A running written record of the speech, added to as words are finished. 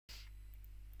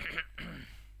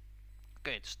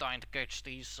it's time to catch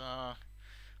these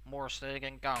more static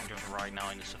encounters right now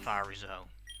in the Safari Zone.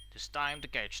 It's time to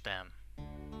catch them.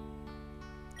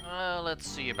 Let's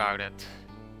see about it.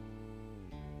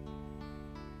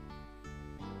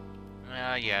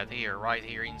 Yeah, here, right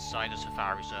here inside the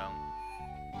Safari Zone.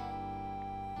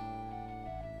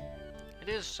 It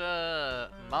is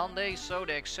Monday, so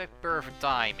the exact perfect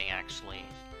timing actually.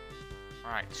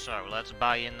 Alright, so let's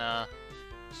buy in a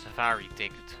Safari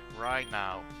ticket right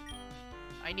now.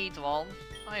 I need one,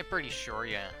 I'm pretty sure,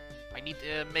 yeah. I need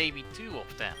maybe 2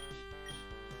 of them.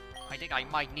 I think I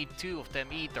might need 2 of them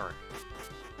either.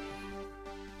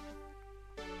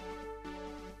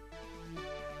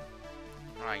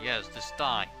 Alright, yes, this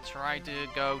time. Try to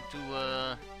go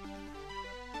to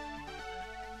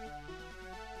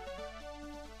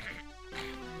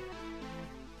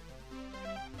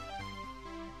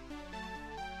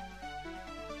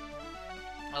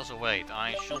also wait,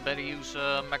 I should better use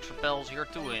max repels here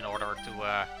too in order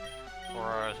to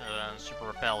or super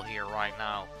repel here right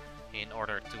now in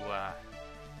order to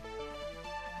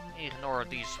ignore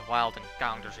these wild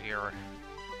encounters here.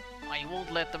 I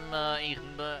won't let them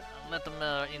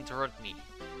interrupt me.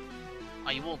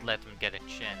 I won't let them get a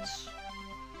chance.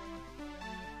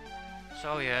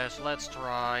 So yes, let's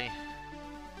try.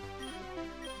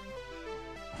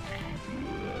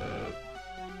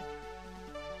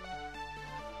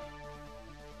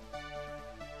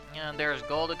 And there's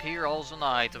Golduck here, also an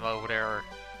item over there.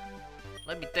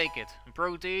 Let me take it.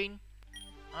 Protein?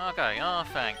 Okay,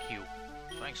 thank you.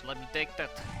 Thanks, let me take that.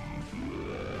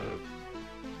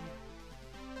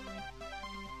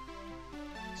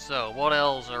 So, what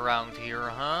else around here,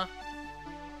 huh?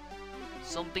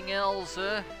 Something else,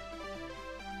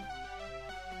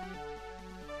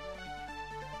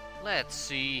 Let's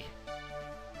see.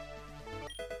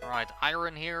 Alright,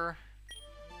 iron here.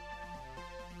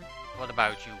 What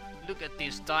about you? Look at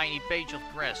this tiny page of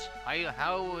grass.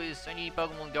 How is any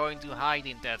Pokemon going to hide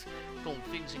in that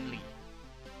convincingly?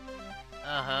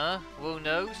 Who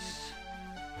knows?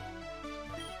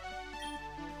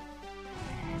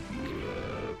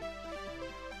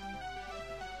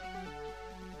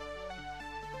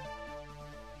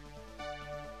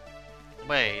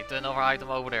 Wait, another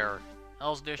item over there.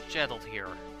 Also there's Chatot here.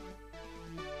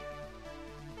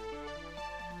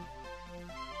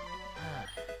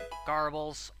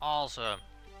 Garbles, awesome.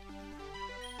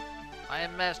 I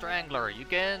am Master Angler. You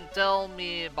can tell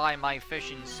me by my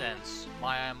fishing sense.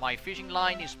 My fishing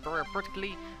line is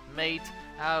particularly made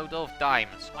out of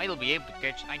diamonds. I'll be able to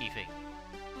catch anything.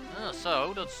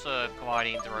 So that's quite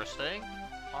interesting.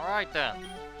 Alright then.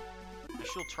 I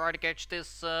should try to catch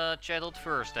this Chatot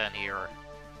first then here.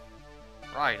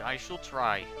 Right, I should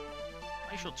try.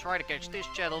 I should try to catch this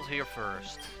Chatot here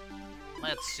first.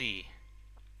 Let's see.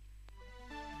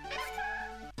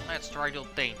 Let's try to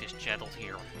obtain this Chatot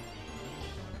here.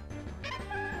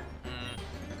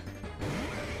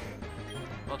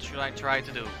 What should I try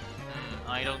to do?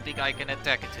 I don't think I can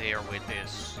attack it here with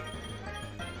this.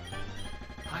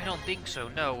 I don't think so,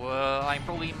 no. I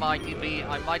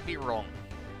might be wrong.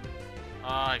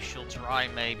 I should try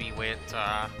maybe with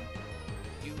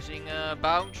using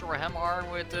Bounce or Hammer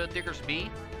with Digger's Bee.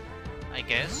 I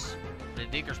guess. The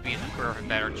Digger's Bee is a perfect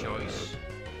better choice.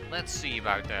 Let's see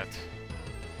about that.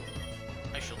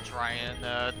 I should try and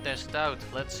test it out.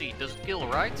 Let's see, does it kill,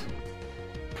 right?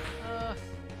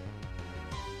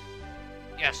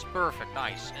 Yes, perfect,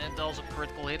 nice. And also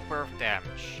critical hit, perfect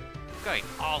damage. Okay,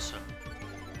 awesome.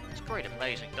 It's quite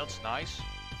amazing, that's nice.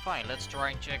 Fine, let's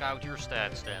try and check out your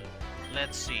stats then.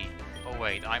 Let's see. Oh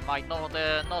wait, I might not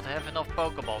have enough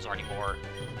Pokeballs anymore.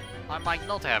 I might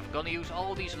not have. Gonna use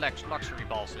all these luxury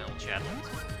balls in the chat.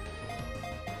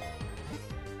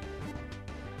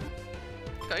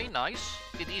 Okay, nice.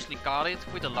 Did easily caught it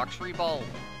with a luxury ball.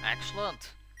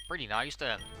 Excellent. Pretty nice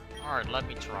then. Alright, let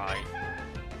me try.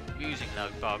 Using no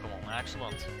Pokemon.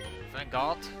 Excellent. Thank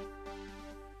God.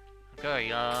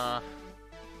 Okay,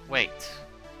 wait.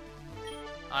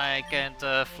 I can't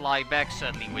fly back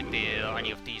sadly with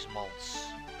any of these mods.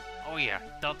 Oh yeah,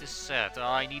 that is sad.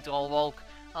 I need to all walk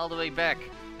all the way back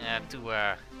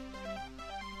to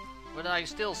but I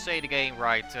still say the game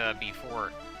right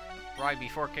before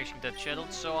catching that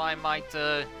Chatot, so I might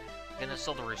gonna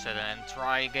stop the reset and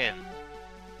try again.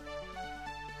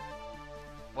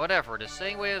 Whatever, the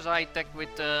same way as I attacked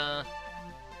with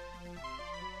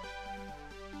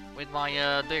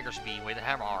my Digger's Bee with a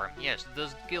Hammer Arm. Yes, it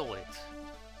doesn't kill it.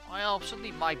 I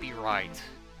absolutely might be right.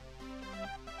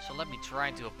 So let me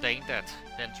try to obtain that.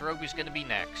 Then Tropius gonna be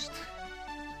next.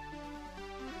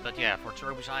 But yeah, for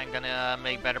Tropius I'm gonna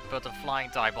make better put a flying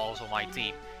type also on my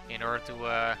team in order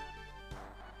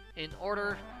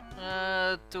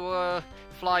to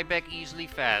fly back easily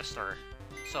faster.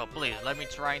 So please, let me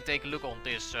try and take a look on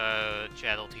this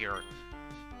channel here.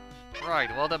 Right,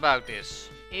 what about this?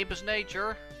 Ibis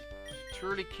nature?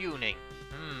 Truly tuning.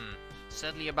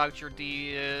 Sadly about your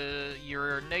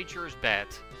nature is bad.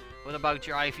 What about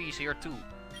your IVs here too?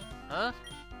 Huh?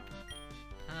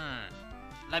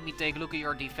 Let me take a look at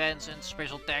your defense and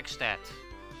special attack stat.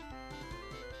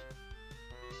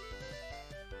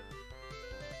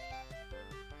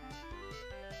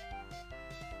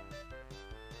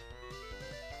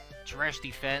 Trash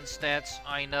defense stats,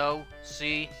 I know.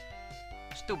 See?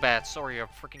 It's too bad, sorry,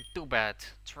 freaking too bad.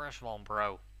 Trash one,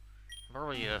 bro.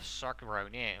 Really suck, bro,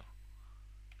 yeah.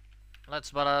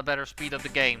 Let's better speed up the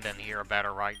game than here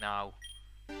better right now.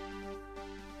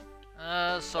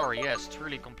 Sorry, yes, it's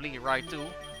really completely right too.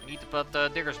 We need to put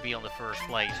Diggersby on the first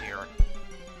place here.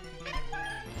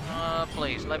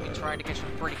 Please, let me try to get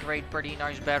some pretty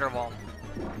nice better one.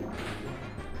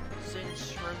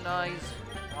 Synchronize.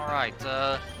 Alright,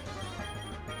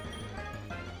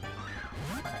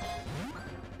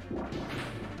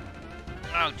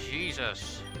 oh,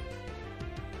 Jesus.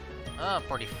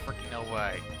 Pretty freaking no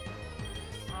way.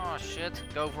 Oh, shit.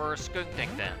 Go for a skunk tank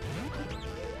then.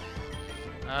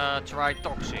 Try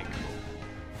toxic.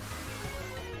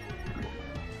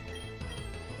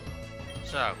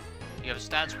 So, you have a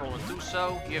stance roll and do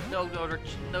so. You have no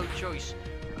choice.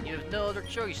 You have no other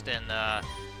choice than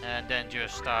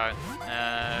just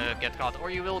get caught, or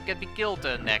you will be killed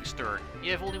next turn.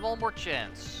 You have only one more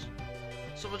chance.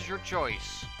 So what's your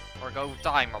choice? Or go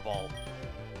timer ball?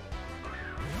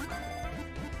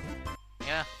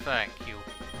 Yeah, thank you.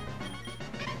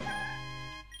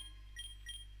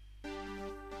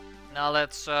 Now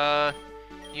let's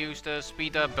use the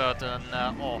speed up button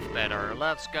off better.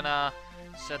 Let's gonna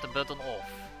set the button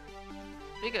off.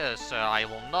 Because I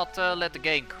will not let the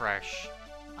game crash.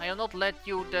 I will not let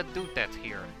you do that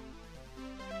here.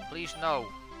 Please no.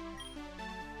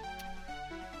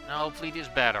 Now hopefully this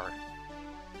better.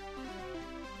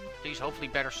 Please hopefully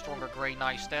better, stronger, great,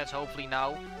 nice stats. Hopefully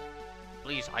now.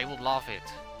 Please, I would love it.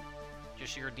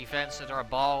 Just your defense that are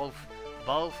both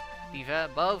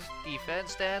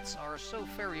defense stats are so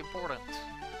very important.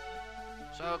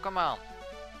 So come on.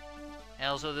 And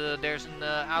also there's an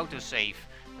autosave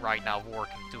right now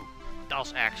working too.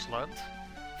 That's excellent.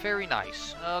 Very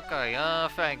nice. Okay,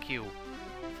 thank you.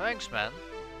 Thanks, man.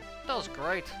 That was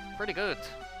great. Pretty good.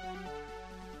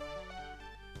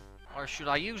 Or should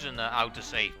I use an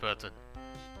autosave button?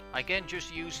 I can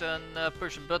just use a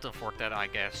push button for that, I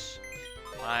guess.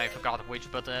 I forgot which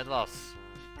button it was.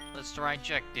 Let's try and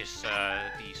check these.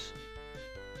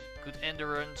 Good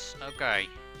endurance. Okay.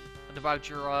 What about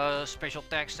your special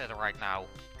attack stat right now?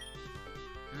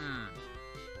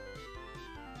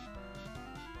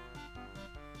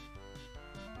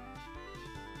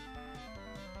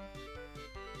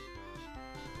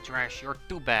 Trash, you're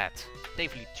too bad.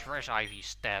 Definitely trash IV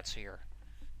stats here.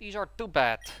 These are too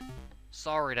bad.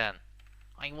 Sorry then.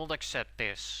 I won't accept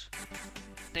this.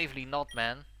 Definitely not,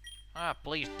 man.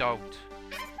 Please don't.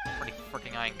 Pretty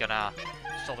freaking I ain't gonna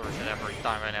stutter it every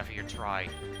time whenever you try.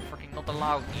 Freaking not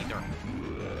allowed either.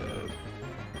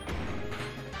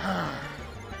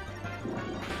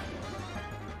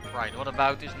 Right, what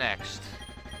about this next?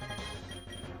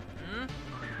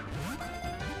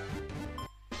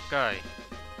 Okay.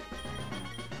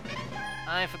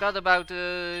 I forgot about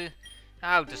the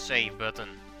autosave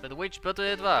button. But which button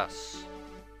it was?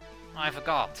 I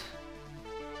forgot.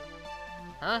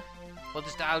 Huh? What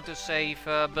is the autosave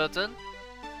button?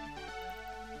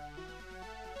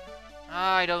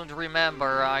 I don't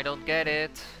remember. I don't get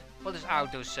it. What is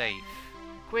autosave?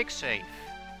 Quick save.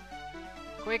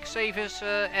 Quick save is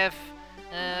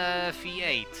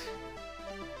V8.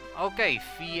 Okay,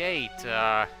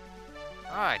 V8.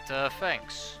 Alright,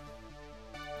 thanks.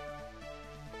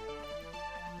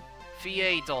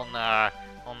 V8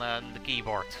 on the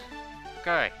keyboard.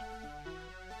 Okay.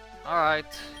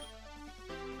 Alright.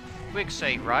 Quick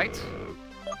save, right?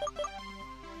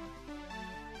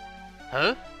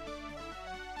 Huh?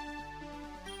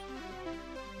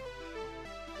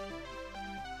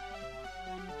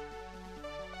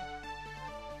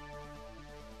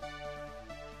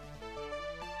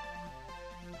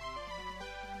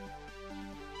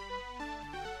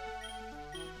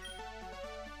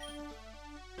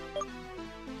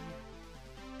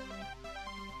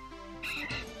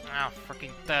 Ah,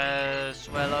 freaking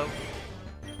swallow.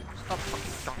 Stop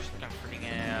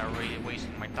freaking really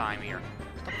wasting my time here.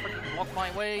 Stop freaking block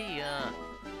my way.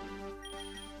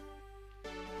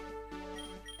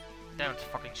 Don't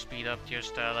fucking speed up,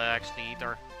 just actually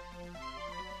either.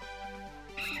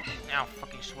 Now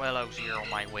fucking Swallows here on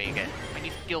my way again. I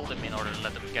need to kill them in order to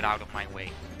let them get out of my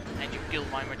way. And you killed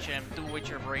my Machamp too with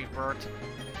your Brave Bird.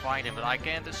 Fine, but I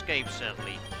can't escape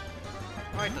sadly.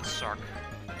 Right, that suck.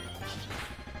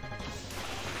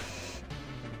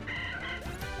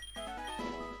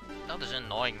 That is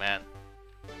annoying, man.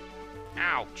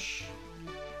 Ouch.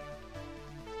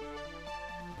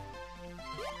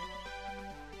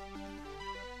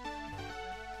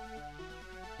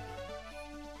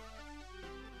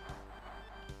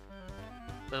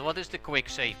 But what is the quick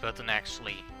save button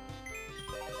actually?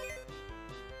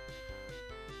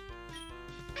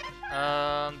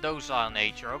 Those are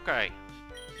nature, okay.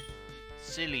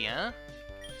 Silly, huh?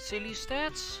 Silly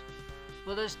stats?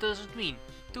 What does it mean?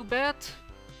 Too bad?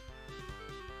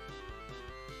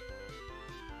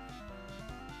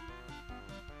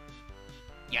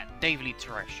 Yeah, Davely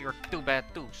Trash, you're too bad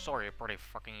too. Sorry for the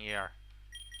fucking year.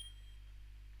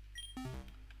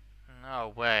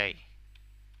 No way.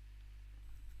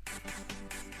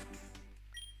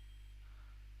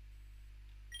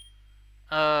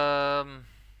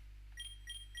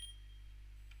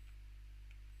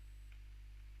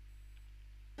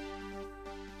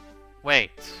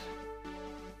 Wait.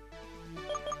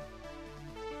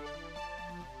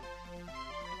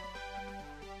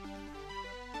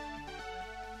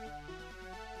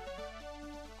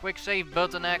 Quick save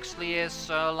button actually is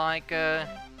like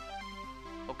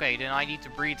okay, then I need to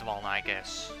breed one, I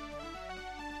guess.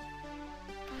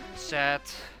 Sad.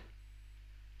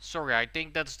 Sorry, I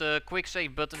think that's the quick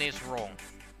save button is wrong.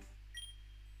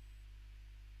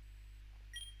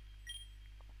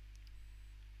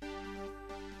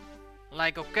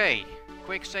 Like, okay,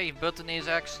 quick save button is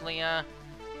actually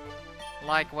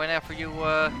like whenever you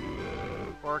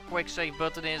or quick save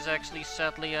button is actually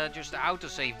sadly just the auto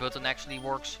save button actually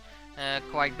works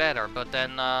quite better, but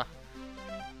then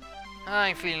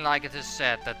I'm feeling like it is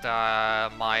sad that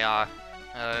my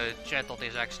Chatot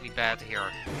is actually bad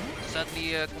here.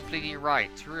 Sadly, completely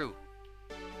right, true.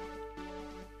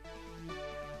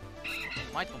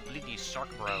 Might completely suck,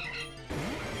 bro.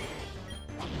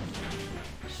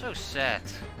 So sad.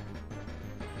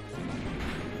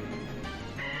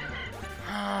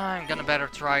 I'm gonna better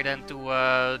try then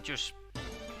to just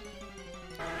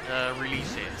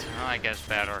release it. I guess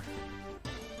better.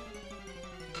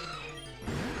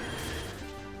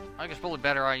 I guess probably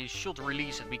better I should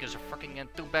release it because I'm fucking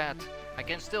too bad. I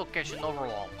can still catch another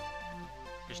one.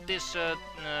 Because this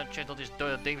channel is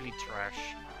Davely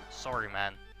Trash. Sorry,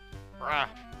 man. Bruh.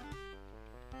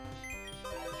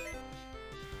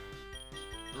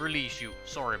 Release you.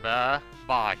 Sorry,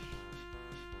 bye.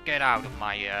 Get out of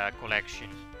my collection.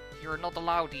 You're not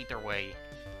allowed either way.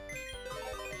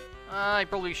 I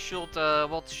probably should,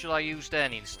 what should I use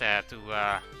then instead to,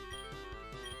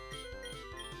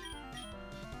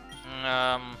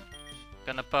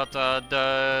 gonna put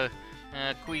the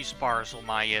Queespars on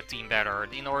my team better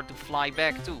in order to fly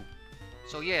back too.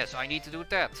 So yes, I need to do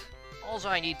that. Also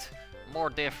I need more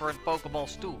different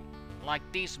Pokeballs too. Like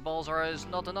these balls is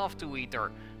not enough to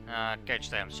either catch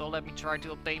them. So let me try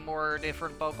to obtain more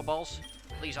different Pokeballs.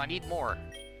 Please, I need more.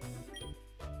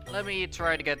 Let me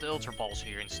try to get the Ultra Balls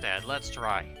here instead. Let's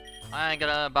try. I'm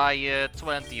gonna buy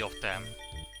 20 of them.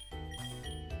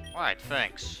 Right,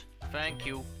 thanks. Thank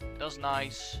you. That's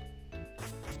nice.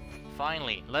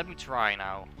 Finally, let me try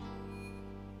now.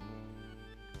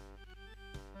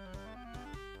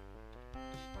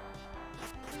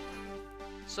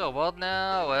 So what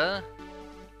now, eh?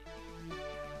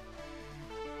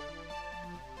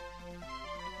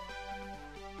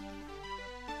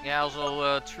 Yeah,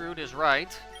 also Trude is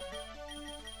right.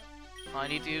 I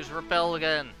need to use Repel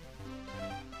again.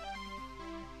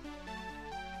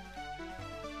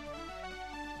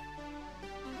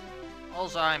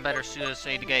 Also, I'm better to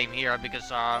save the game here because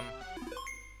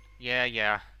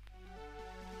yeah.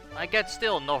 I get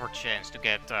still another chance to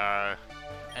get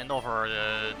another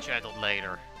Chatot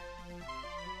later.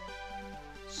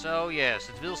 So yes,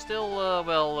 it will still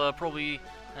probably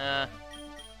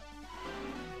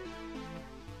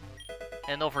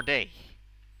another day.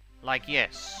 Like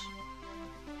yes.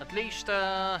 At least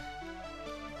let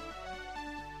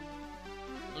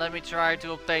me try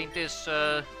to obtain this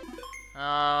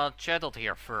Chatot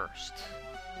here first.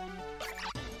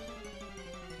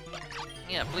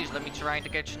 Yeah, please let me try to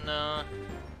catch an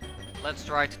let's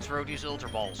try to throw these Ultra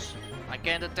Balls. I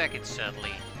can't attack it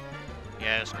sadly.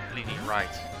 Yes, completely right.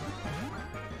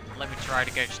 Let me try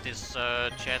to catch this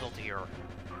Chatot here.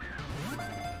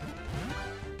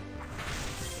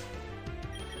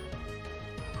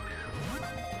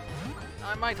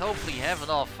 I might hopefully have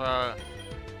enough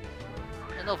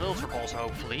Ultra Balls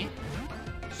hopefully.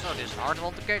 So this hard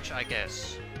one to catch, I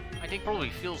guess. I think probably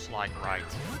feels like right.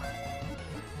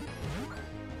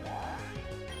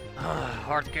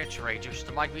 Hard catch Ragers.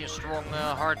 There might be a strong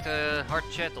hard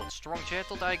Chatot. Strong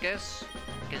Chatot, I guess.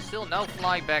 Can still now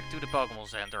fly back to the Pokemon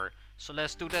Center. So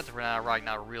let's do that right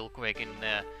now real quick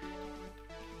instead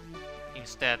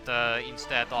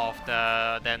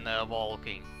of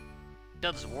walking.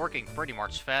 That's working pretty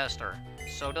much faster.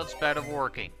 So that's better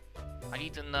working. I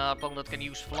need an opponent that can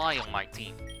use fly on my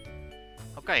team.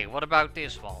 Okay, what about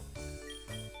this one?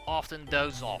 Often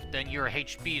doze off, then your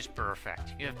HP is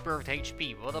perfect. You have perfect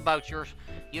HP. What about your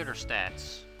other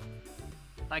stats?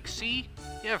 Like, see?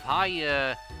 You have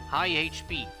high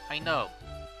HP. I know.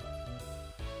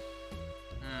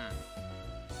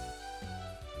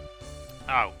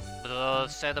 Oh, but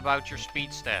said about your speed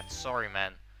stats. Sorry,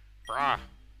 man. Bruh.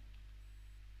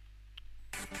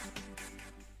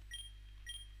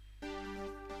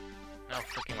 No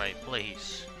freaking way,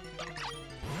 please.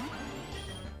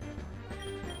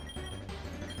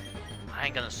 I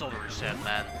ain't gonna solo reset,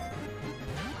 man.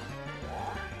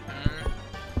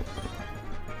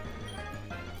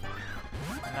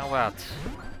 Now what?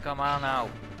 Come on now.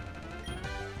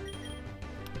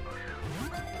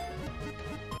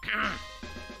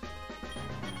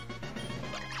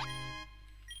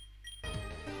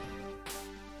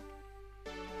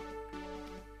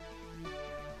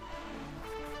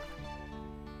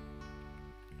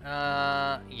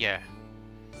 Yeah.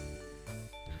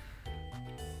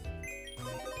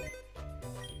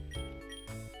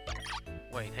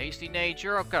 Wait, hasty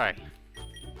nature? Okay.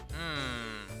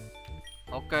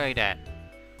 Okay then.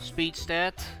 Speed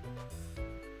stat.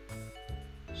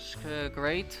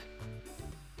 Great.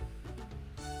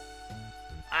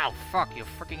 Ow, fuck, you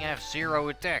freaking have 0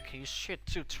 attack. You shit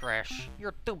too trash.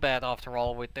 You're too bad after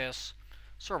all with this.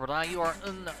 Sorbida, you are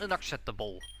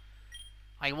unacceptable.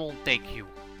 I won't take you.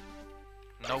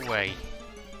 No way.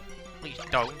 Please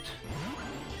don't.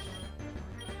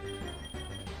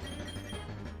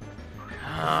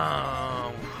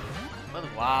 Oh, but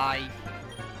why?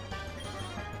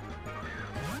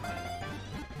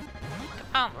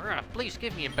 Come on, please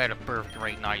give me a better perfect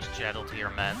great nice Chatot here,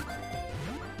 man.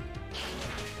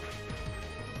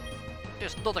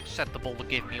 It's not acceptable to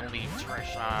give me only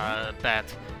trash, bad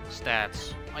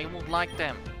stats. I won't like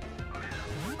them.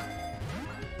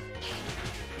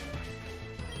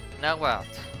 Now what?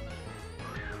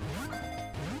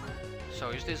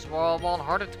 So is this one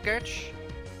harder to catch?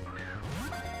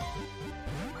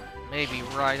 Maybe,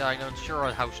 right, I'm not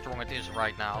sure how strong it is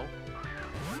right now.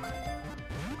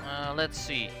 Let's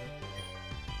see.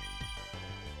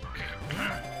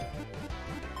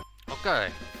 Okay,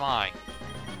 fine.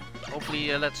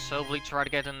 Hopefully, let's try to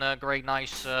get a great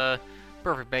nice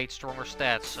perfect bait stronger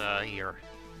stats here.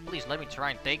 Please let me try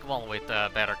and take one with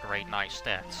better great nice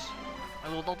stats. I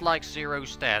will not like 0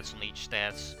 stats on each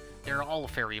stats. They're all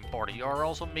very important. You are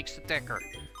also mixed attacker.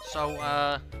 So,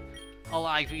 all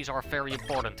IVs are very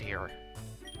important here.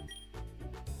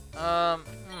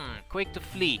 Quick to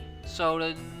flee. So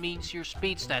that means your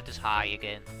speed stat is high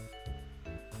again.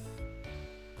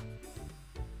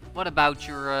 What about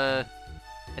your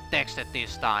attack stat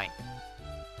this time?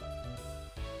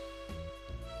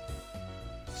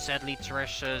 Sadly,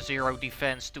 trash 0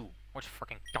 defense too. What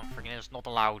freaking comforting is not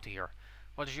allowed here.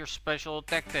 What is your special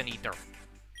attack then, Eater?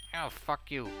 Oh, fuck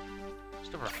you.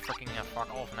 Stop freaking fuck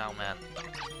off now, man.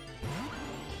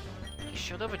 You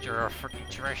shut up with your freaking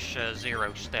trash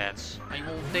 0 stats. I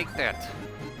won't take that.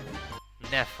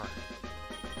 Never.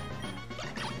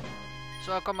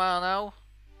 So come on now.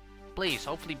 Please,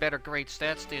 hopefully better great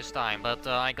stats this time. But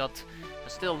I got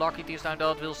still lucky this time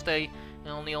that it will stay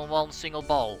only on one single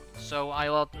ball. So I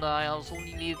also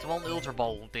only needed one Ultra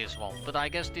Ball on this one. But I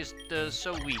guess this is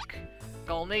so weak.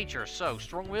 Calm nature, so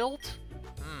strong-willed?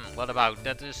 What about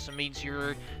that? This means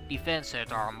your defense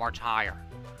stats are much higher.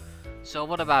 So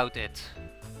what about it?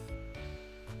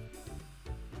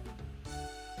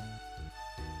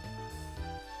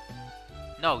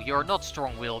 No, you're not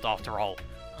strong-willed after all.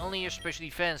 Only your special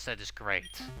defense that is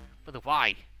great. But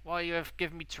why? Why you have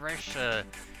given me trash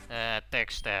attack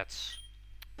stats?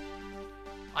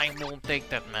 I won't take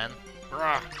that, man.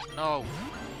 Bruh, no.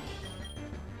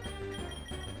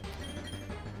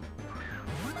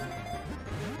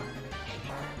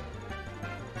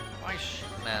 Why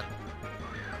man?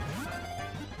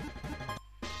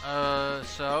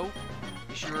 So?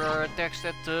 Is your attack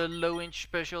stat low in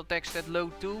special attack stat low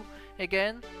too?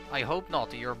 Again? I hope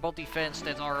not. Your body defense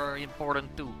stats are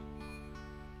important too.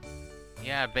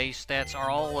 Yeah, base stats are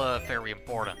all very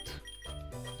important.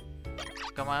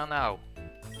 Come on now.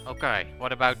 Okay,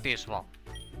 what about this one?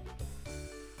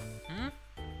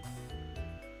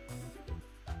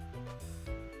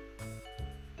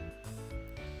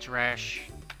 trash.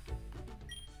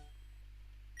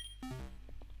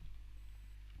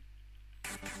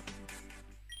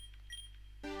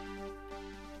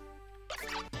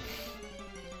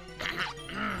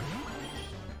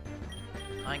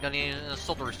 I'm gonna need a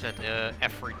solder set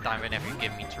every time whenever you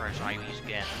give me trash IVs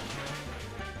again.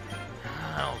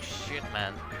 Oh shit,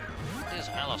 man. This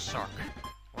hella suck.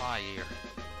 Why here?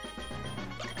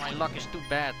 My luck is too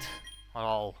bad at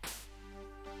all.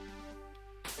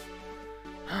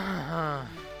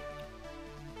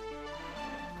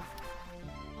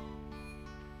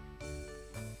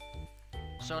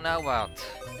 So now what?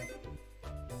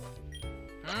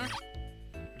 Hmm?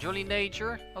 Jolly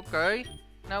nature? Okay.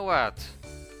 Now what?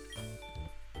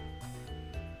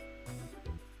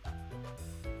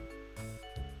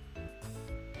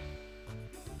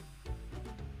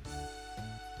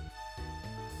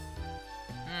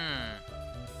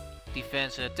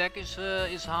 Defense and attack is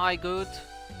high, good.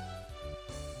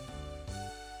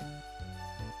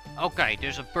 Okay,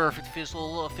 there's a perfect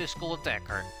physical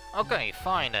attacker. Okay,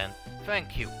 fine then.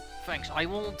 Thank you. Thanks. I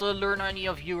won't learn any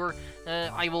of your.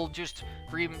 I will just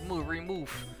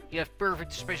remove. You have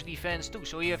perfect special defense too,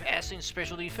 so you have S in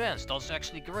special defense. That's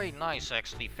actually great. Nice,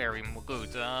 actually, very good.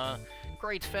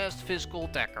 Great fast physical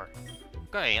attacker.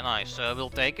 Okay, nice. We'll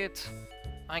take it.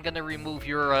 I'm gonna remove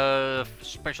your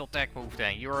special attack move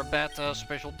then. You're a bad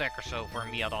special attacker so for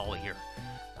me at all here.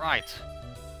 Right.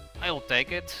 I will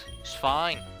take it. It's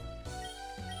fine.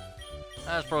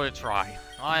 Let's probably try.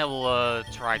 I will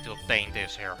try to obtain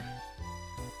this here.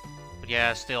 But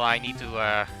yeah, still I need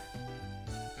to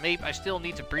maybe I still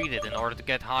need to breed it in order to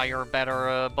get higher,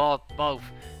 better both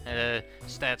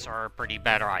stats are pretty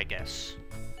better, I guess.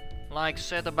 Like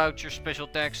said about your special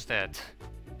attack stat.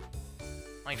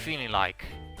 I'm feeling like.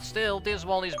 But still, this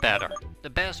one is better. The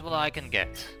best what I can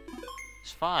get.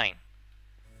 It's fine.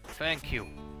 Thank you.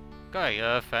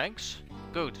 Okay, thanks.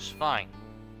 Good, it's fine.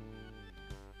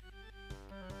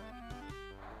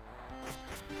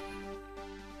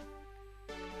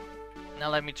 Now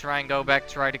let me try and go back,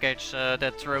 try to catch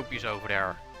that trophies over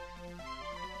there.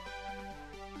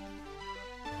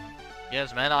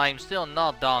 Yes man, I'm still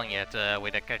not done yet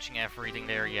with catching everything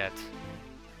there yet.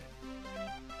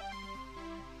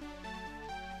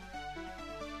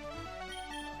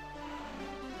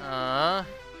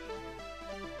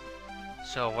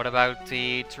 So what about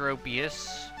the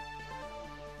Tropius?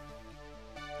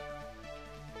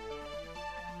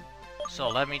 So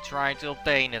let me try to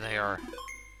obtain it here.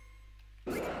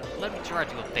 Let me try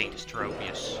to obtain this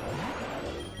Tropius.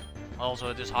 Also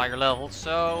it is higher level,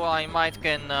 so I might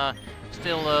can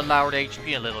still lower the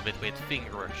HP a little bit with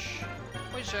Finger Rush.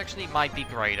 Which actually might be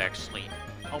great actually.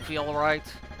 Hopefully alright.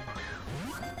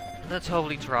 Let's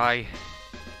hopefully try.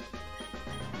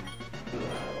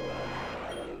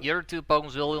 The other two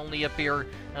Pokemon will only appear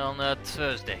on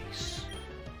Thursdays.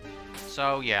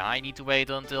 So yeah, I need to wait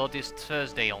until this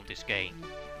Thursday on this game.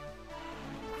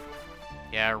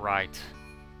 Yeah, right.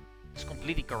 It's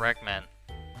completely correct, man.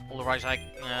 Otherwise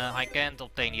I can't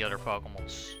obtain the other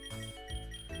Pokemons.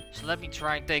 So let me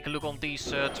try and take a look on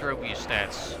these Tropius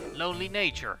stats. Lonely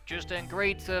Nature, just a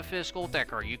great physical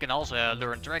attacker. You can also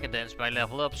learn Dragon Dance by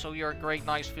level up, so you're a great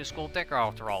nice physical attacker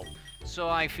after all. So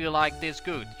I feel like this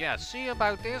good. Yeah, see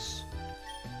about this?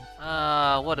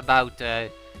 What about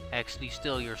actually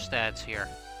still your stats here?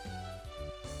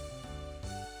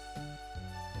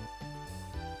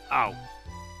 Oh.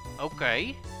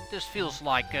 Okay. This feels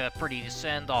like pretty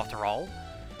decent after all.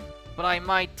 But I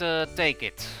might take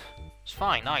it. It's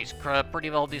fine, nice.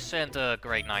 Pretty well decent,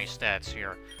 great nice stats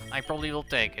here. I probably will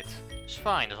take it. It's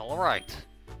fine, it's alright.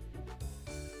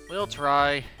 We'll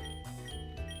try.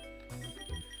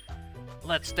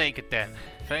 Let's take it then.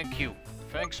 Thank you.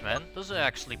 Thanks, man. This is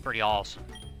actually pretty awesome.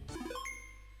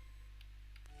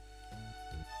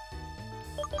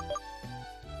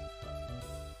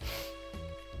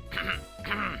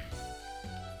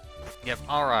 Yep,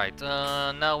 alright.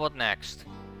 Now what next?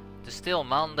 It's still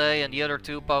Monday and the other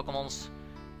two Pokemons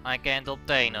I can't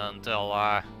obtain until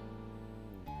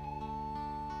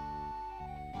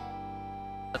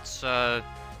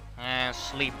let's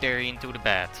sleep there into the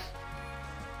bed.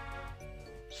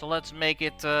 So let's make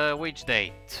it which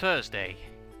day? Thursday.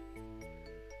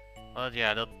 But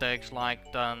yeah, that takes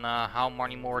like then how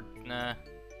many more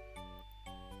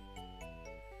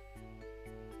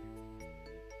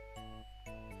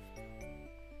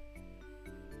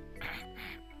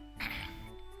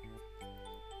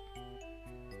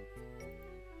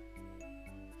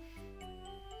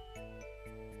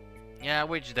yeah,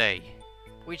 which day?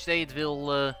 Which day it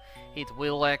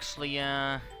will actually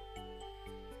and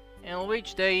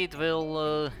which day it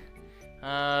will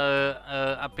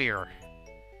appear?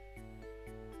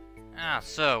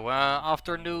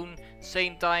 Afternoon,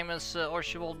 same time as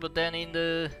Oswald, but then in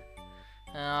the...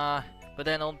 but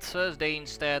then on Thursday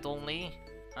instead only.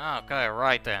 Okay,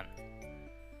 right then.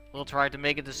 We'll try to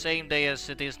make it the same day as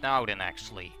it is now then,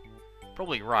 actually.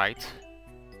 Probably right.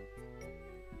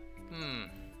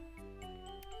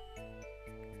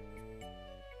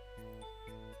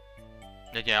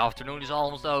 But yeah, afternoon is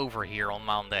almost over here on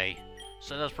Monday.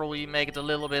 So that's probably make it a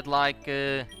little bit like...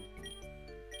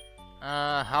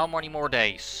 how many more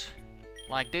days?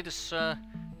 Like this,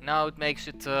 now it makes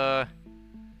it,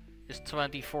 it's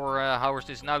 24 hours,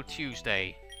 this is now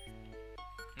Tuesday.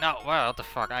 No, well, what the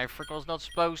fuck, I was not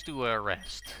supposed to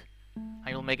rest.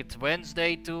 I will make it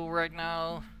Wednesday too right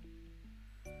now.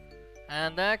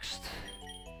 And next...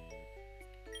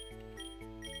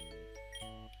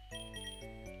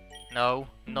 No,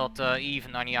 not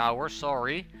even any hours,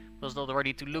 sorry. Was not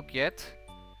ready to look yet.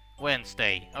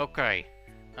 Wednesday, okay.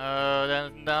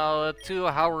 Then now 2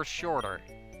 hours shorter.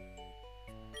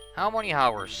 How many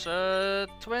hours?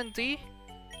 20?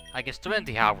 I guess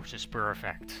 20 hours is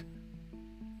perfect.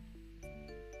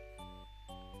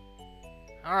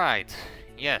 Alright,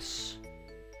 yes.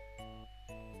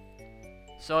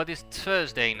 So it is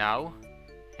Thursday now.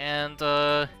 And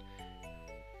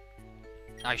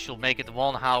I shall make it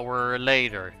 1 hour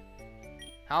later.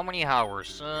 How many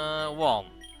hours? 1.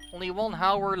 Only 1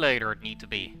 hour later it need to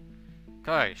be.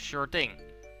 Okay, sure thing.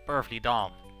 Perfectly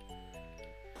done.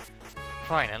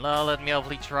 Fine, and let me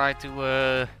hopefully try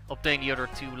to obtain the other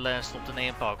 2 last of the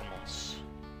name Pokemons.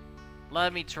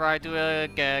 Let me try to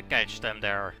catch them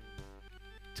there.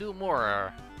 2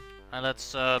 more. And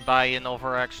let's buy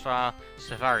another extra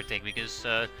Safari tick because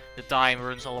the time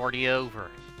runs already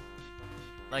over.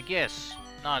 Like yes.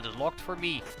 Now it is locked for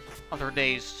me. Other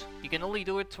days, you can only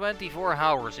do it 24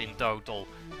 hours in total.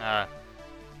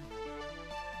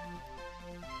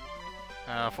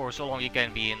 For so long you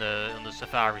can be in the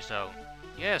Safari Zone.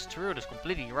 Yes, true, that's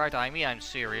completely right, I'm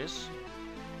serious.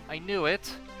 I knew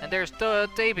it. And there's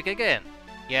Tapik again.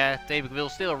 Yeah, Tapik will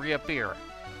still reappear.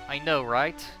 I know,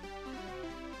 right?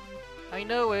 I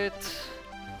know it.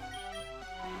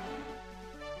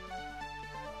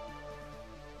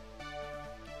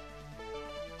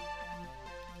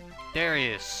 There he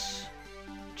is.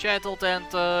 Chatot and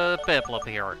Piplup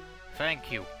here.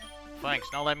 Thank you. Thanks,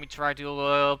 now let me try to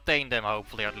obtain them,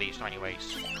 hopefully at least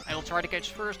anyways. I will try to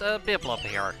catch first Piplup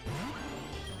here.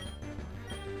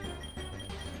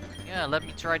 Yeah, let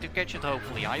me try to catch it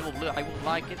hopefully. I will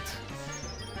like it.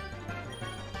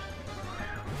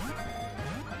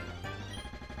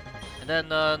 And then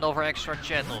another extra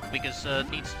Chatot, because it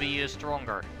needs to be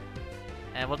stronger.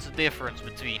 And what's the difference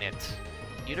between it?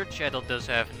 The other Chatot does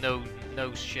have no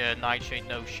Nightshade,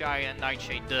 no Shy, and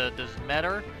Nightshade doesn't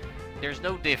matter. There's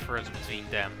no difference between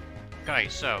them. Okay,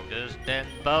 so then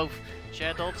both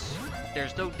Chatots,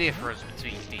 there's no difference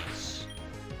between these.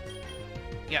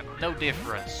 Yeah, no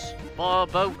difference.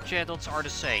 Both Chatots are the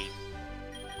same.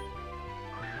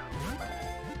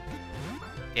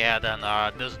 Yeah, then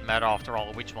it doesn't matter after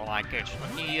all which one I catch.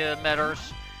 Only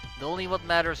matters. The only what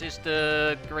matters is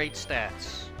the great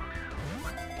stats.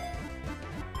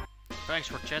 Thanks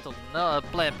for Chatot. No,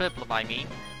 Piplup, I mean.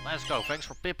 Let's go. Thanks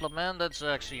for Piplup, man. That's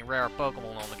actually a rare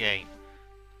Pokemon on the game.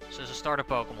 So it's a starter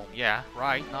Pokemon. Yeah,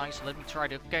 right. Nice. Let me try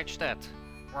to catch that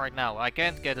right now. I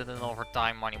can't get it in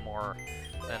overtime anymore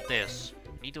than this.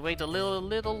 Need to wait a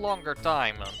little longer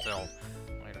time until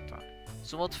later time.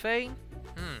 Somewhat vain?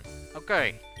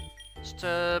 Okay. Is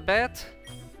it bad?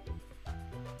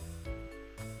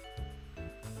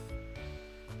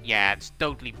 Yeah, it's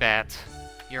totally bad.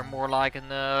 You're more like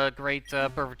a great,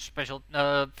 perfect special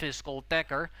physical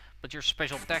attacker, but your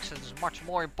special attack set is much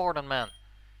more important, man.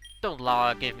 Don't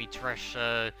give me trash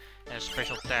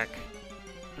special attack.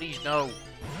 Please no.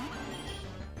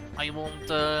 I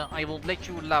won't let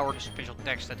you lower the special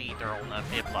attack stat either on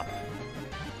Piplup.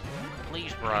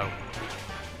 Please, bro.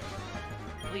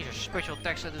 Please, your special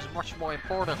attack set is much more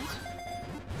important.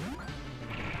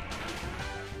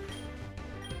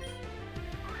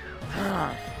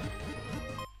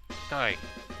 Okay.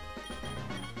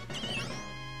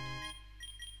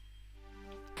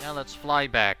 Now let's fly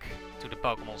back to the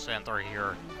Pokemon Center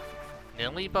here. The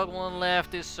only Pokemon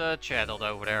left is Chatot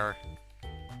over there.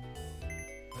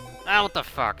 Ah, what the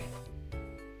fuck?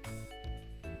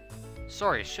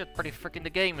 Sorry, shit, pretty freaking the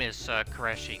game is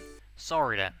crashing.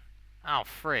 Sorry then. Oh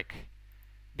frick.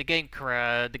 The game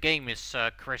is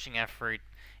crashing after it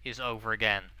is over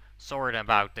again. Sorry then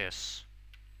about this.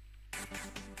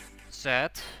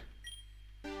 Set.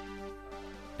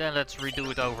 Then let's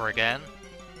redo it over again.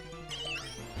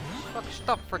 Fuck,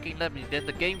 stop freaking let me, did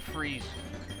the game freeze.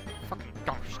 Fucking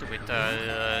stupid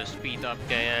speed up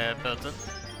button.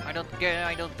 I don't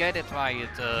get it why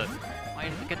it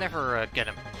I can never get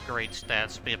a great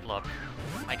stats Piplup.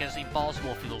 I guess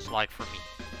impossible feels like for me.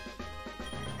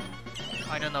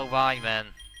 I don't know why, man.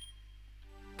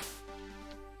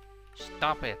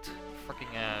 Stop it.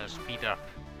 Freaking speed up.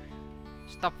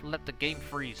 Stop, let the game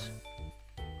freeze.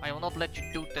 I will not let you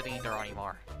do that either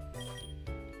anymore.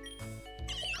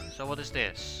 So what is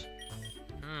this?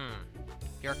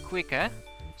 You're quick, eh?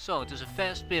 So it is a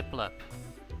fast Piplup.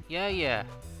 Yeah.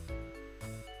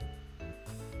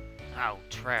 Ow,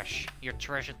 trash. You're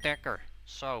trash attacker.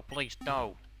 So, please,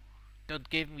 no. Don't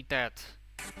give me that.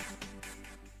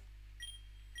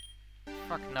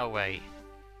 Fuck, no way.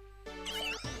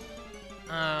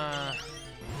 Now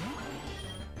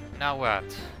what?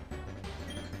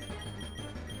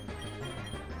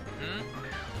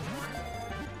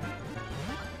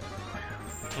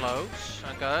 Close,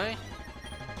 okay.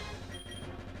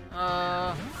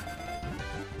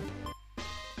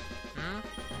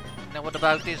 Now what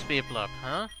about this Piplup,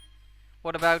 huh?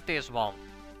 What about this one?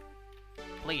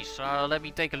 Please, let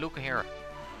me take a look here.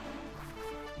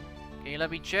 Can you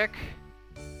let me check?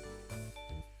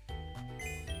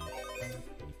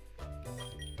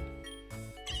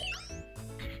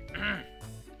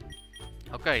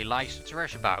 Okay, lies to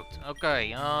trash about.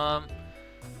 Okay,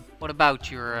 what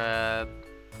about your,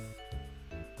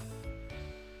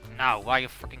 Now, why you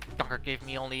freaking fucker gave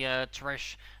me only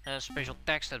trash special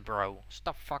text, bro?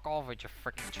 Stop fuck off with your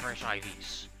freaking trash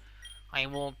IVs. I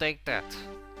won't take that.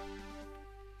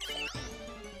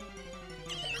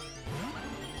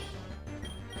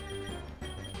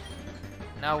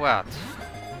 Now what?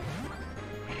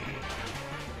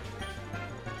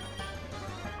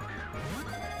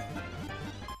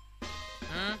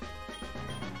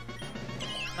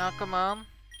 Now come on.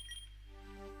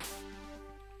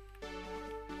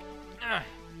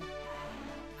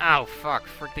 Ow, fuck.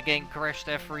 Frick, the game crashed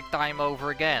every time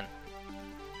over again.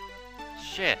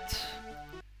 Shit.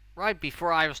 Right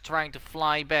before I was trying to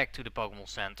fly back to the Pokemon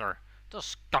Center. Those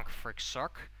skunk fricks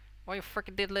suck. Why you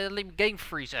frickin' did let the game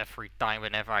freeze every time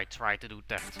whenever I try to do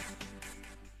that?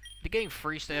 The game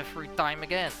freezed every time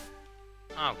again.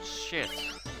 Oh, shit.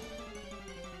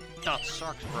 That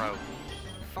sucks, bro.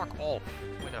 Fuck off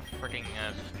with a freaking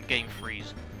game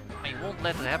freeze. I won't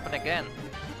let it happen again.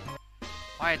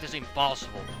 Why, it is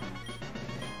impossible.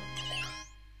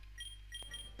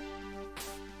 I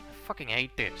fucking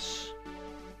hate this.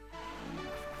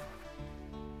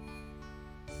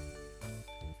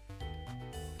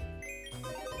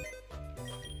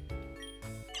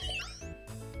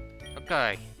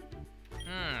 Okay.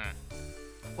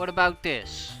 What about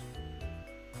this?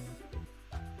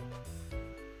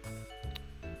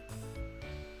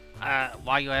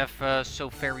 Why you have so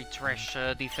very trash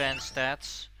defense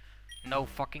stats? No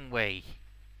fucking way.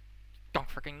 Don't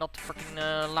freaking not freaking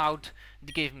allowed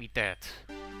to give me that.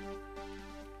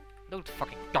 Don't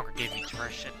fucking donker give me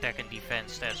trash attack and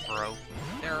defense stats, bro.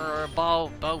 They're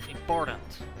both important.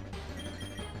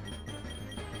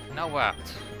 Now what?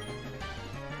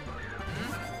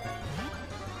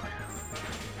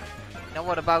 Now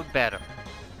what about better?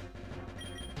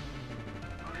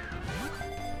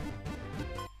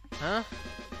 Huh?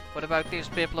 What about this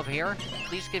Piplup here?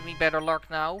 Please give me better luck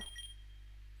now.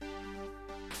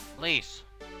 Please.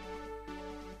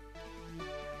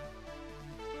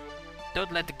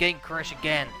 Don't let the game crash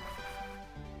again.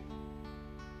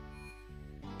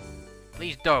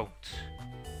 Please don't.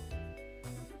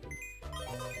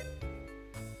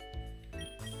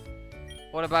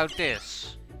 What about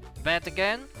this? Bad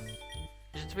again?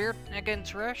 Is it weird again,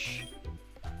 trash?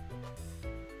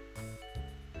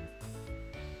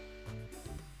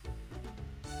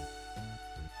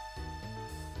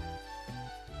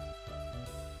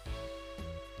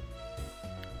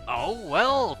 Oh,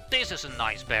 well, this is a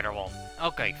nice better one.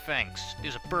 Okay, thanks.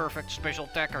 This is a perfect special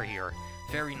attacker here.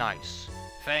 Very nice.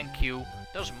 Thank you.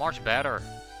 That's much better.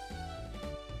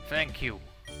 Thank you.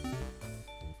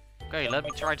 Okay, let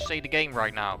me try to save the game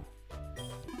right now.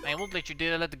 I won't let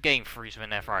you let the game freeze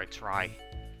whenever I try.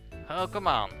 Oh, come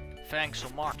on. Thanks so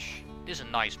much. This is a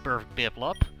nice perfect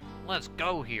Piplup. Let's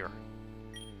go here.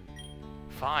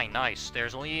 Fine, nice.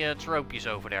 There's only Tropius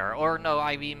over there. Or no,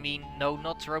 I mean, no,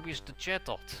 not Tropius, the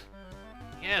Chatot.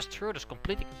 Yes, true, that's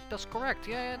correct.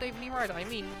 Yeah, definitely right. I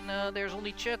mean, there's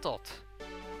only Chatot.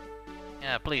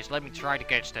 Yeah, please, let me try to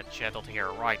catch that Chatot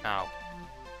here right now.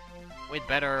 With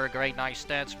better, great, nice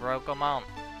stats, bro, come on.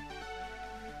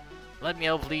 Let me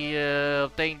hopefully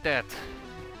obtain that.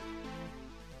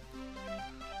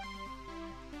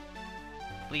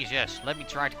 Please, yes, let me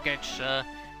try to catch,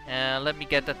 let me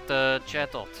get that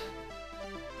Chatot.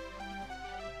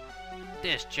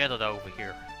 this Chatot over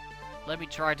here? Let me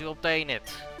try to obtain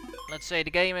it. Let's say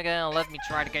the game again and let me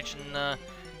try to catch a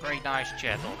great nice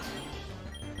Chatot.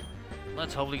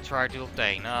 Let's hopefully try to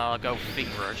obtain. I'll go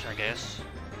Finger Rush, I guess.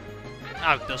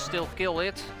 Oh, does still kill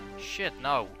it? Shit,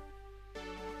 no.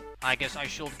 I guess I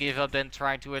should give up then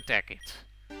try to attack it.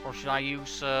 Or should I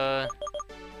use I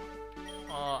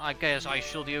guess I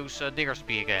should use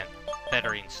Diggersby again.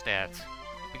 Better instead.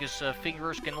 Because Finger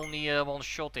Rush can only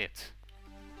one-shot it.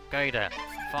 Okay then.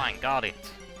 Fine, got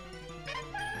it.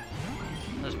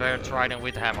 Let's better try them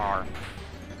with Hammer.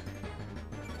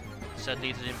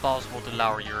 Sadly, it's impossible to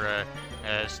lower your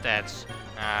stats.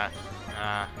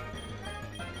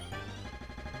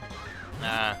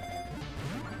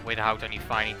 Without any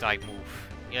fighting type move.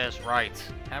 Yes, right.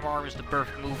 Hammer is the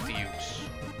perfect move to use.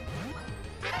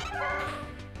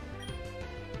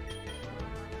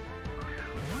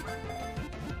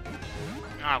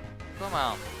 Oh, come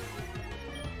on.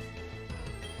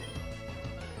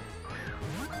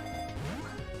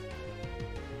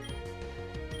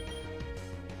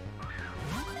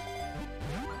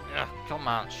 Ugh, come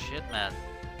on, shit, man.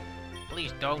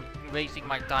 Please don't wasting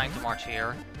my time too much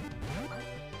here.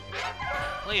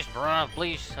 Please, bruh,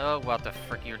 please. Oh, what the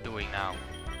frick you're doing now?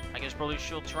 I guess probably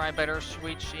should try better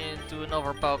switch into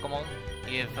another Pokemon.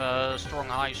 If strong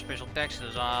high special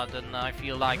taxes, then I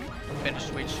feel like better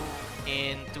switch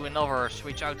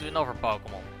out to another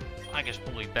Pokemon. I guess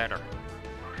probably better.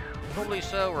 Probably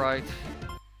so, right?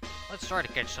 Let's try to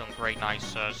catch some great nice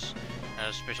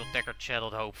special attacker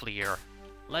Chatot hopefully here.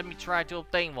 Let me try to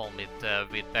obtain one with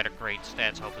better great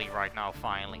stats hopefully right now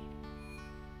finally.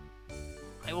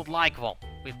 I would like one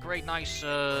with great nice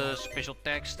special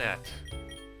attack stat.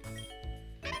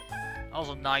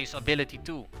 Also nice ability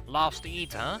too. Loves to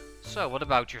eat, huh? So what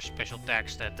about your special attack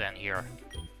stat then here?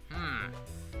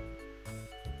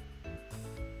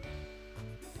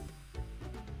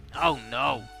 Oh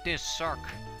no, this suck.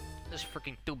 This is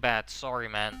freaking too bad, sorry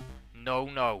man.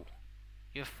 No.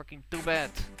 You're freaking too bad.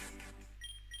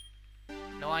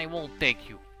 No, I won't take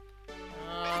you.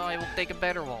 I will take a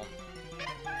better one.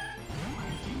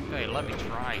 Okay, let me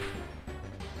try.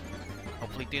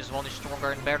 Hopefully this one is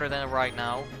stronger and better than right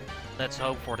now. Let's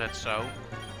hope for that so.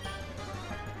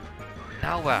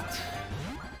 Now what?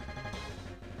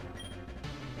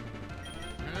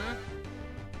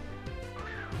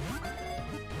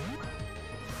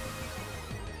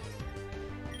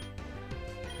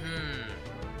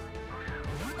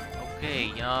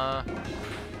 Okay,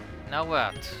 now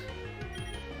what?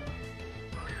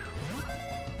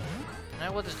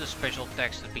 Now what is the special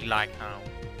text to be like now?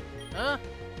 Huh?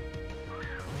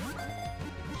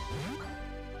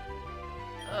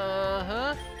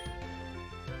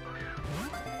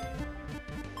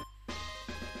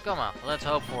 Come on, let's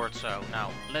hope for it so.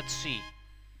 Now, let's see.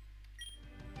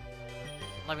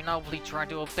 Let me now hopefully try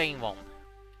to obtain one.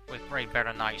 With great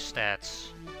better nice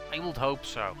stats. I would hope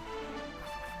so.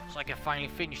 So I can finally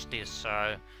finish this,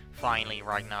 finally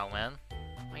right now, man.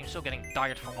 I'm still getting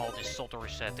tired from all this salt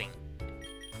resetting.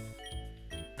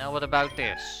 Now what about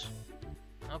this?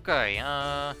 Okay,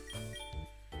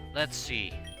 let's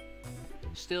see.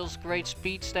 Still's great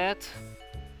speed stat.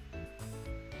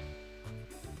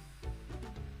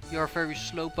 You're a very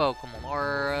slow Pokemon,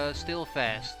 or still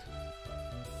fast.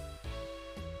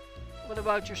 What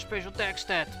about your special attack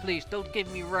stat? Please, don't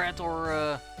give me red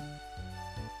or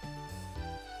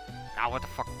Ah, what the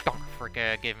fuck? Don't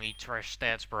forget give me trash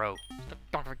stats, bro.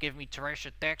 Don't forgive me trash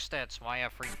attack stats while I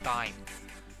have free time.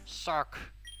 Suck.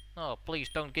 Oh, please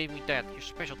don't give me that. Your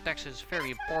special text is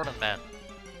very important, man.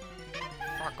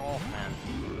 Fuck off, man.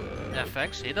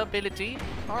 FX, hit ability.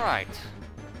 Alright.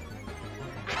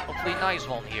 Hopefully nice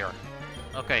one here.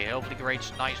 Okay, hopefully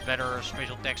great, nice, better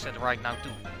special text set right now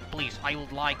too. Please, I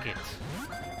would like it.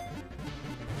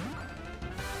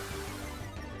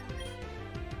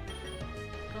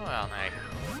 Come on, hey.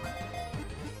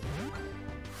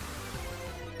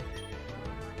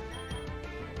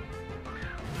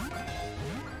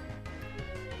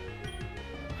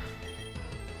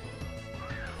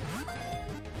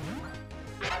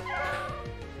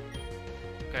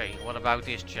 Okay, what about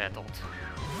this Chatot?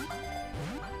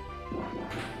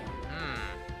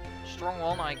 Strong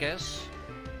one, I guess.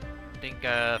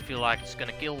 Feel like it's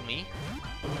gonna kill me.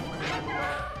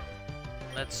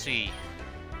 Let's see.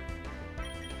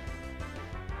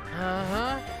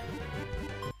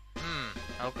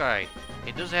 Okay.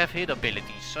 It does have hit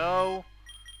ability, so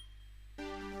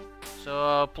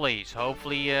please,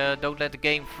 hopefully don't let the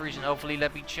game freeze and hopefully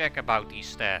let me check about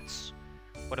these stats.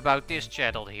 What about this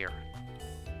Chatot here?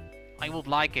 I would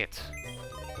like it.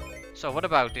 So what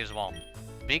about this one?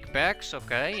 Big packs,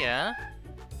 okay, yeah.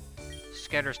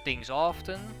 Scatters things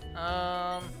often.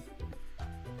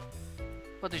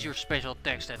 What is your special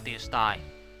text at this time?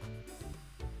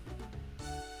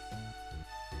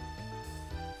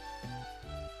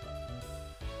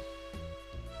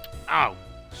 Ow!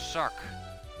 Suck!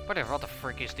 What the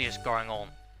frick is this going on?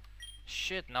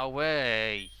 Shit, no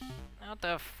way! What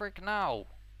the frick now?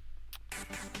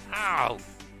 Ow!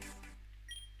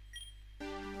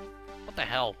 What the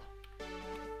hell?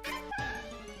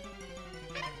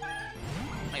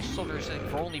 My soldier is setting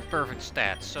for only perfect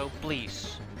stats, so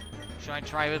please. Should I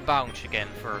try with bounce again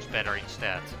first better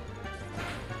instead?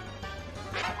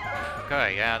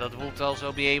 Okay, yeah, that would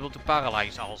also be able to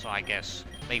paralyze also, I guess.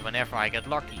 Maybe whenever I get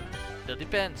lucky. That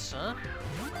depends, huh?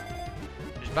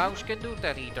 This bounce can do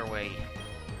that either way.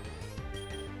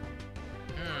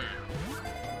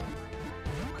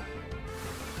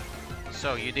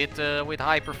 So you did with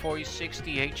Hyper Voice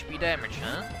 60 HP damage,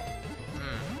 huh?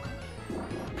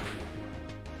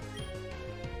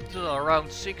 So around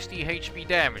 60 HP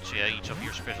damage each of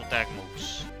your special attack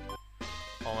moves.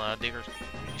 On Digger's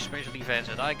special defense,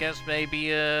 and I guess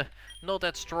maybe not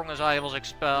as strong as I was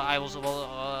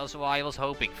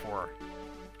hoping for.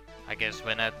 I guess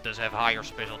when that does have higher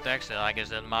special attacks, then I guess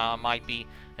that might be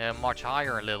much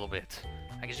higher a little bit.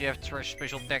 I guess you have trash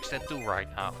special attacks that too right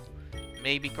now.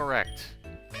 Maybe correct.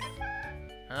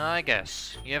 I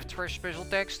guess. You have trash special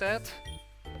attack stat?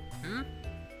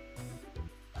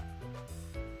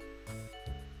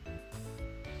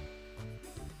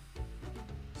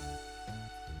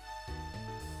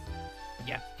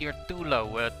 Yeah, you're too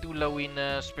low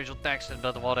in special attack stat,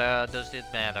 but what does it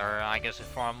matter? I guess it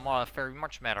very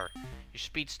much matter. Your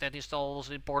speed stat is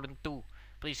also important too.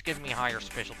 Please give me higher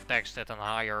special attack stat and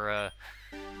higher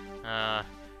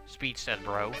speed stat,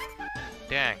 bro.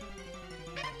 Dang.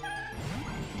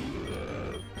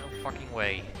 No fucking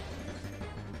way.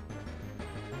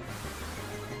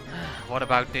 What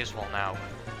about this one now?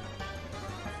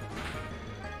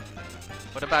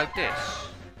 What about this?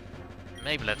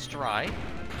 Maybe let's try.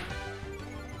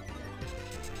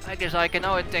 I guess I can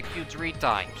now attack you 3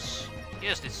 times.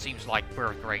 Yes, this seems like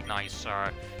great nice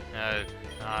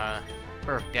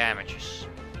perfect damages.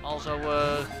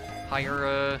 Also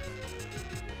higher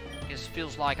this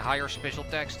feels like higher special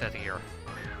attack stat here.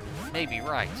 Maybe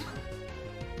right.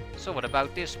 So what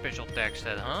about this special attack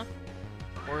stat, huh?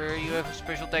 Or you have a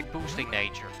special attack boosting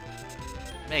nature?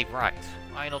 Maybe right.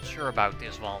 I'm not sure about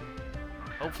this one.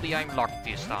 Hopefully I'm lucky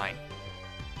this time.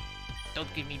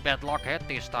 Don't give me bad luck at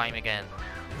this time again.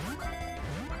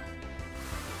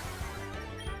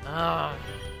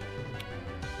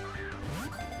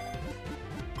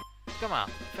 Come on,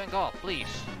 thank God, please.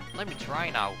 Let me try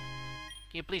now.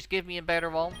 Can you please give me a better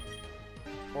one?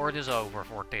 Or it is over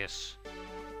for this.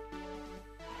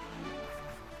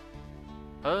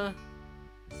 Huh?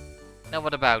 Now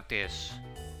what about this?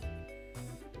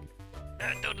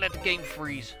 Don't let the game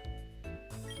freeze.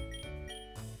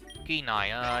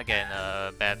 Kenai, again,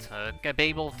 bad.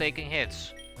 Capable of taking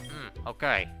hits.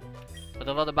 Okay.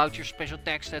 But what about your special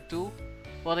attack stat too?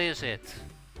 What is it?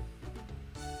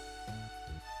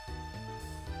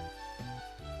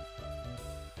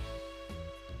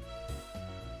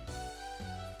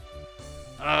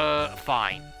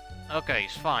 Fine. Okay,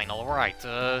 it's fine, alright.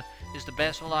 It's the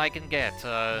best one I can get.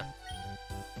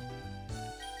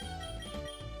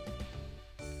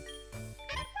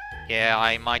 Yeah,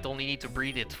 I might only need to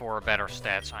breed it for better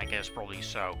stats, I guess, probably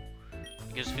so.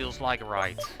 Because it feels like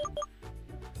right.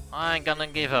 I'm gonna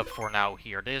give up for now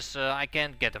here. This, I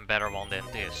can't get a better one than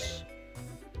this.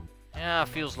 Yeah,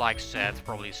 feels like sad,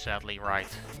 probably sadly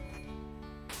right.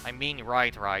 I mean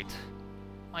right.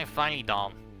 I'm finally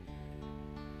done.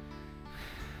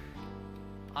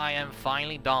 I am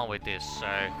finally done with this,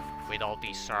 with all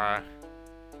these, So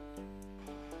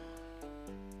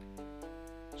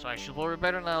I should worry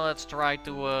better now. Let's try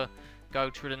to go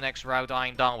through the next route.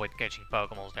 I'm done with catching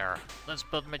Pokemons there. Let's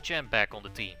put Machamp back on the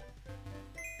team.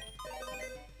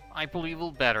 I probably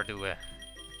will better do it.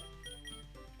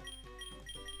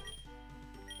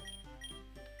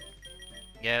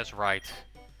 Yes, right.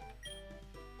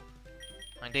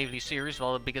 I'm deeply serious,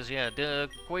 well, because yeah, the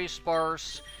quest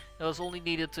bars was only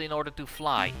needed in order to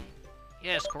fly.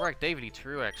 Yes, correct, definitely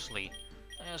true actually.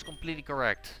 That's completely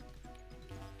correct.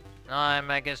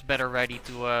 I'm, I guess, better ready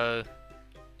to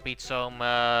beat some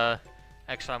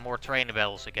extra more trainer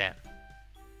battles again.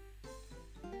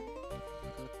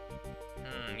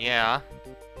 Yeah.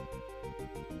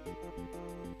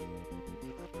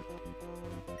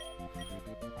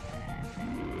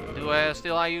 Do I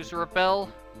still use the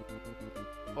repel?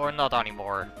 Or not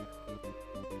anymore?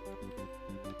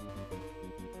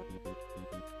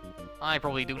 I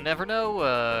probably do never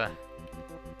know.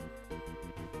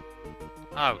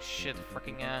 Oh shit,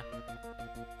 freaking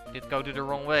did go to the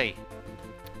wrong way.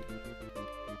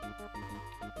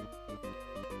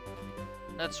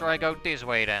 Let's try go this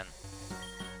way then.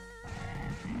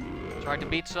 Try to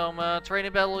beat some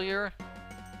training battle here.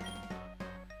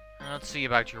 Let's see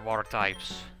about your water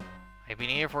types. I've been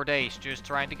here for days just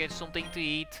trying to get something to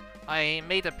eat. I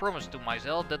made a promise to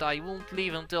myself that I won't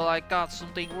leave until I got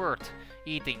something worth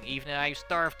eating, even if I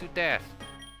starve to death.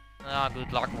 Ah,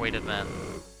 good luck with it, man.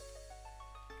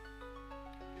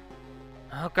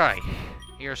 Okay,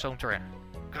 here's some training.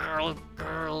 Girl.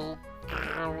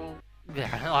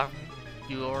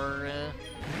 You're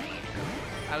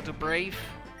out of brave.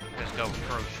 Let's go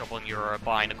pro shop on your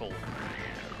binacle.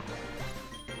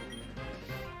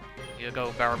 You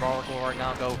go Barbaracle right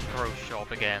now, go pro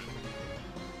shop again.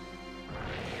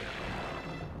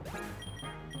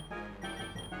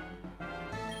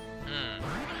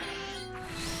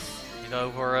 You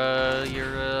go for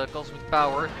your cosmic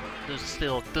power. This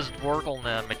still doesn't work on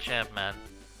Machamp, man.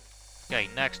 Okay,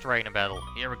 next training battle.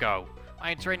 Here we go.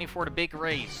 I'm training for the big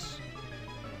race.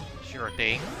 Sure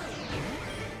thing.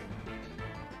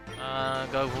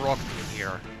 Go for Rock Tomb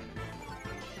here.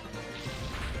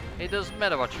 It doesn't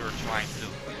matter what you're trying to do.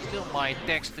 Still, my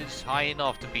dex is high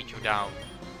enough to beat you down.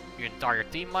 Your entire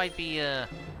team might be,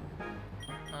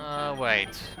 wait.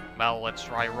 Well, let's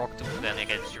try Rock Tomb then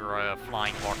against your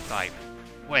Flying Rock type.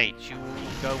 Wait, you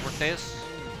go for this?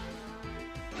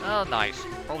 Oh, nice.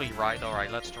 Probably right.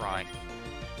 Alright, let's try.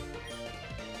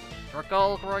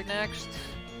 Dragalk right next.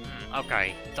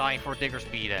 Okay, time for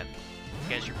Diggersby then.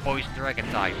 Against your Poison Dragon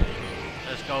type.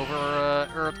 Let's go for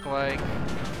Earthquake.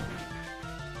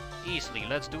 Easily,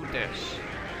 let's do this.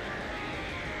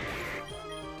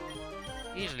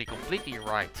 Easily, completely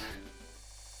right.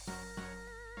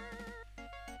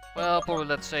 Well, probably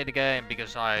let's say the game,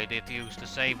 because I did use the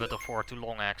save button for too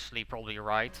long actually, probably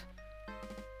right.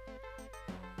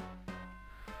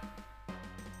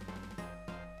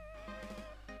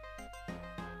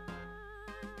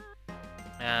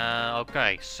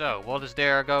 Okay, so what is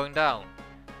there going down?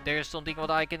 There's something what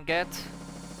I can get.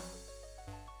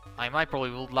 I might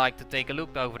probably would like to take a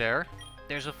look over there.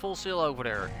 There's a full seal over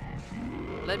there.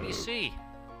 Let me see.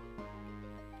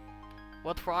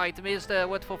 What for item is that?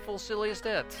 What for full seal is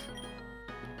that?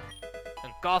 A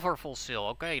cover full seal.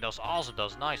 Okay, that's awesome.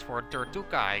 That's nice for a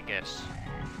Turtuka, I guess.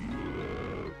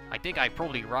 I think I'm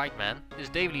probably right, man. It's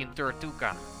Davely in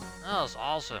Turtuka. Oh, that's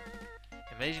awesome.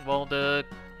 Amazing. Well, the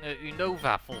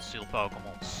Unova full seal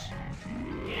Pokemons.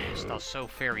 Yes, that's so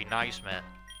very nice, man.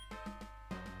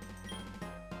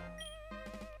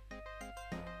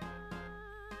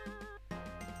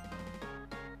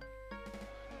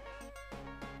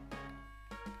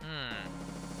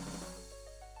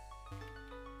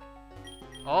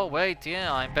 Oh wait,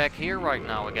 yeah, I'm back here right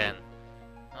now again.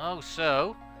 Oh,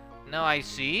 so now I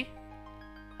see.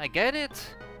 I get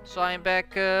it. So I'm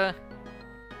back.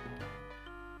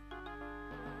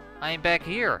 I'm back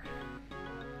here.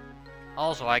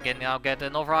 Also, I can now get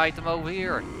another item over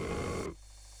here.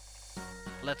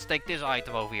 Let's take this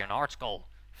item over here, an Art Skull.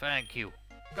 Thank you.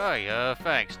 Okay,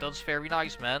 thanks. That's very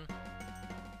nice, man.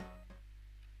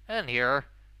 And here,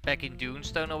 back in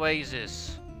Dunestone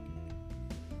Oasis.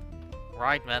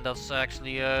 Right, man, that's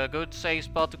actually a good safe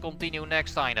spot to continue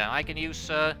next time then. I can use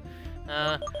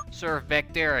Surf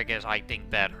back there, I guess, I think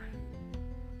better.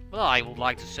 Well, I would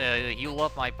like to say heal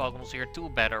up my Pokemons here too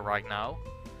better right now.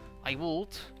 I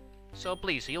would. So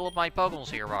please, heal up my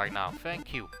Pokemons here right now.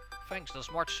 Thank you. Thanks,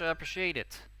 that's much appreciated.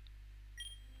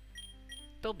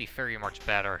 That'll be very much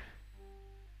better.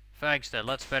 Thanks then,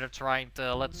 let's better try and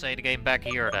let's say the game back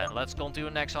here then. Let's continue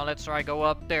next one, let's try go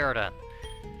up there then.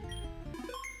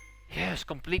 Yes,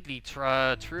 completely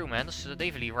true, man. This is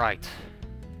definitely right.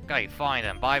 Okay, fine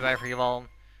then. Bye bye everyone.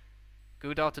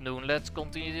 Good afternoon. Let's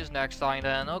continue this next time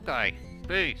then. Okay,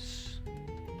 peace.